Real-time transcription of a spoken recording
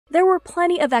There were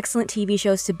plenty of excellent TV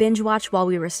shows to binge watch while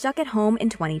we were stuck at home in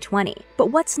 2020. But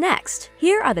what's next?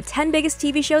 Here are the 10 biggest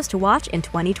TV shows to watch in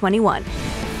 2021.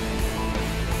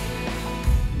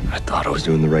 I thought I was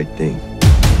doing the right thing,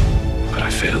 but I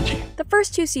failed you. The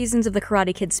first 2 seasons of the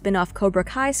Karate Kid spin-off Cobra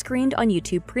Kai screened on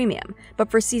YouTube Premium, but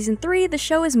for season 3, the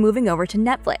show is moving over to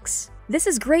Netflix. This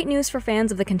is great news for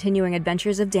fans of the continuing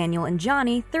adventures of Daniel and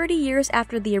Johnny 30 years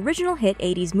after the original hit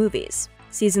 80s movies.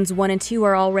 Seasons 1 and 2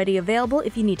 are already available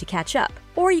if you need to catch up,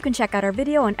 or you can check out our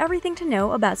video on everything to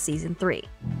know about Season 3.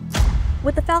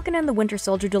 With The Falcon and the Winter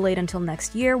Soldier delayed until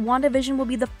next year, WandaVision will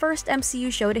be the first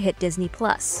MCU show to hit Disney+.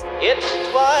 It's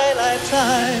twilight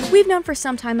time. We've known for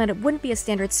some time that it wouldn't be a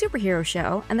standard superhero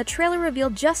show, and the trailer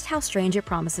revealed just how strange it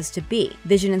promises to be.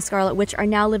 Vision and Scarlet Witch are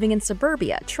now living in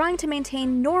suburbia, trying to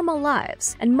maintain normal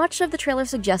lives, and much of the trailer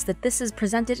suggests that this is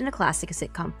presented in a classic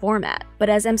sitcom format. But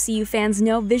as MCU fans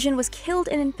know, Vision was killed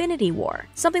in Infinity War,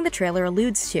 something the trailer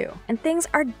alludes to, and things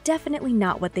are definitely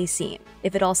not what they seem.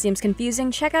 If it all seems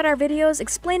confusing, check out our videos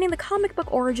explaining the comic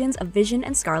book origins of Vision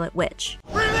and Scarlet Witch.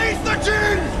 Release the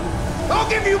djinn! I'll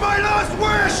give you my last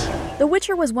wish! The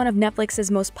Witcher was one of Netflix's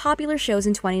most popular shows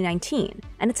in 2019,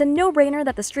 and it's a no-brainer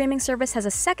that the streaming service has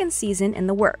a second season in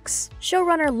the works.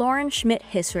 Showrunner Lauren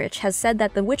Schmidt-Hissrich has said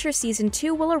that The Witcher Season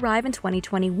 2 will arrive in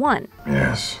 2021,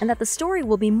 Yes. and that the story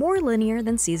will be more linear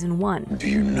than Season 1. Do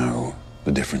you know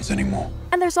the difference anymore?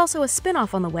 And there's also a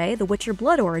spin-off on the way, The Witcher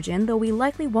Blood Origin, though we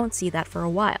likely won't see that for a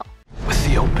while. With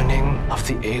the opening of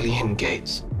the alien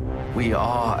gates, we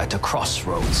are at a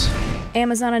crossroads.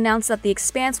 Amazon announced that The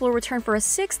Expanse will return for a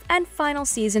 6th and final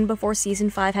season before Season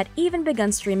 5 had even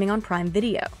begun streaming on Prime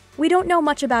Video. We don't know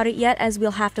much about it yet, as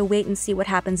we'll have to wait and see what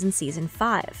happens in Season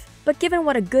 5. But given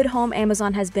what a good home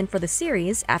Amazon has been for the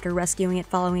series, after rescuing it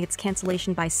following its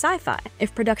cancellation by Sci-Fi,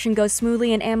 if production goes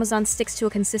smoothly and Amazon sticks to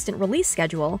a consistent release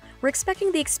schedule, we're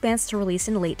expecting The Expanse to release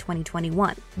in late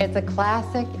 2021. It's a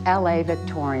classic LA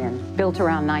Victorian, built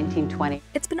around 1920.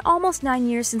 It's been almost 9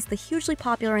 years since the hugely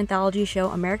popular anthology show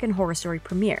American Horror Story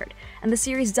premiered, and the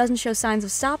series doesn't show signs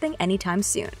of stopping anytime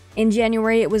soon. In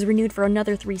January, it was renewed for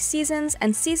another 3 seasons,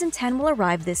 and Season 10 will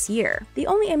arrive this year. The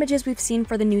only images we've seen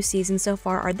for the new season so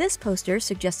far are this poster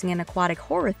suggesting an aquatic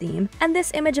horror theme, and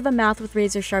this image of a mouth with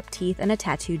razor-sharp teeth and a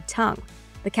tattooed tongue.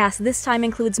 The cast this time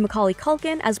includes Macaulay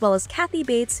Culkin, as well as Kathy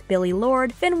Bates, Billy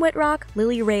Lord, Finn Wittrock,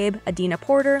 Lily Rabe, Adina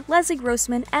Porter, Leslie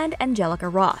Grossman, and Angelica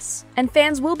Ross. And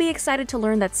fans will be excited to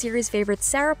learn that series favorites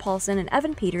Sarah Paulson and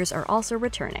Evan Peters are also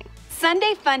returning.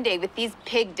 Sunday fun day with these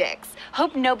pig dicks.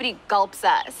 Hope nobody gulps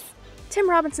us. Tim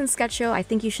Robinson's sketch show I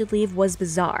Think You Should Leave was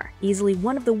bizarre, easily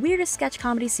one of the weirdest sketch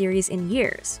comedy series in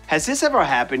years. Has this ever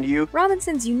happened to you?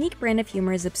 Robinson's unique brand of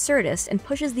humor is absurdist and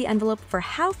pushes the envelope for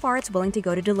how far it's willing to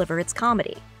go to deliver its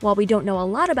comedy. While we don't know a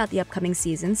lot about the upcoming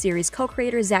season, series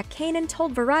co-creator Zach Kanan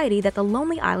told Variety that The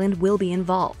Lonely Island will be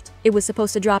involved. It was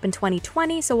supposed to drop in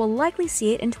 2020, so we'll likely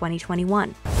see it in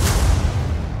 2021.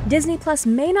 Disney Plus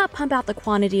may not pump out the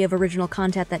quantity of original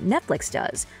content that Netflix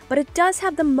does, but it does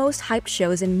have the most hyped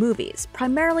shows and movies,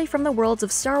 primarily from the worlds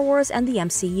of Star Wars and the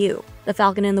MCU. The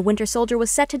Falcon and the Winter Soldier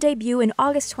was set to debut in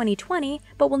August 2020,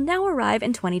 but will now arrive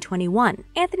in 2021.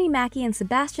 Anthony Mackie and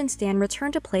Sebastian Stan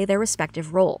return to play their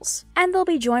respective roles. And they'll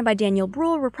be joined by Daniel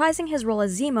Bruhl reprising his role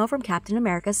as Zemo from Captain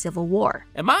America Civil War.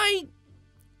 Am I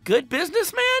good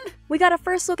businessman? We got a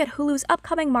first look at Hulu's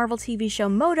upcoming Marvel TV show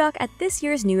MODOK at this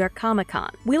year's New York Comic Con.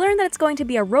 We learned that it's going to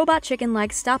be a robot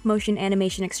chicken-like stop-motion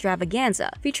animation extravaganza,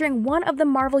 featuring one of the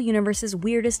Marvel Universe's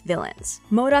weirdest villains.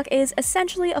 MODOK is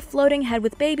essentially a floating head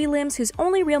with baby limbs whose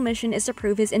only real mission is to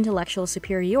prove his intellectual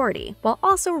superiority, while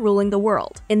also ruling the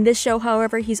world. In this show,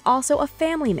 however, he's also a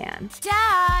family man.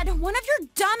 Dad, one of your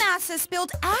dumbasses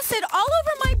spilled acid all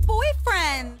over my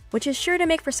boyfriend! Which is sure to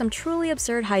make for some truly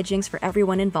absurd hijinks for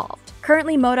everyone involved.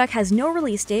 Currently, MODOK has no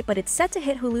release date, but it's set to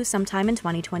hit Hulu sometime in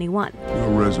 2021. No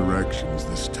resurrections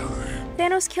this time.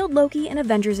 Thanos killed Loki in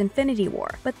Avengers Infinity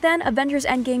War, but then Avengers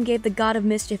Endgame gave the God of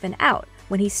Mischief an out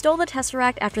when he stole the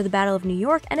Tesseract after the Battle of New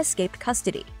York and escaped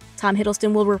custody. Tom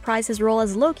Hiddleston will reprise his role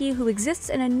as Loki, who exists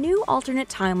in a new alternate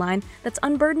timeline that's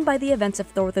unburdened by the events of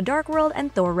Thor: The Dark World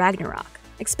and Thor: Ragnarok.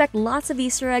 Expect lots of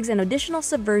Easter eggs and additional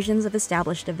subversions of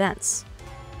established events.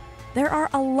 There are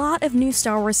a lot of new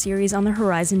Star Wars series on the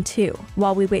horizon too.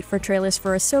 While we wait for trailers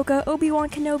for Ahsoka, Obi-Wan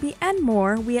Kenobi, and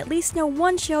more, we at least know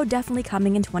one show definitely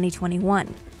coming in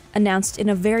 2021. Announced in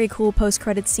a very cool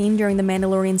post-credits scene during the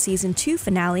Mandalorian Season 2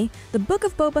 finale, the Book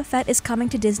of Boba Fett is coming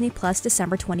to Disney Plus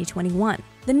December 2021.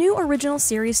 The new original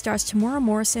series stars Tamora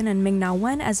Morrison and Ming-Na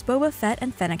Wen as Boba Fett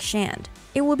and Fennec Shand.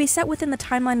 It will be set within the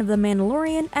timeline of The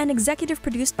Mandalorian and executive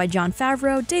produced by Jon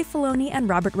Favreau, Dave Filoni, and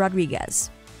Robert Rodriguez.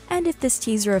 And if this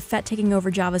teaser of Fett taking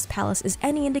over Jabba's palace is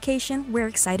any indication, we're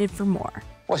excited for more.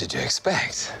 What did you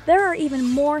expect? There are even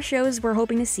more shows we're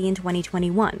hoping to see in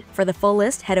 2021. For the full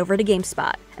list, head over to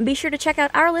GameSpot. And be sure to check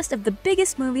out our list of the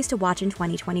biggest movies to watch in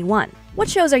 2021. What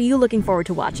shows are you looking forward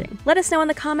to watching? Let us know in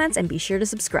the comments and be sure to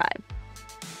subscribe.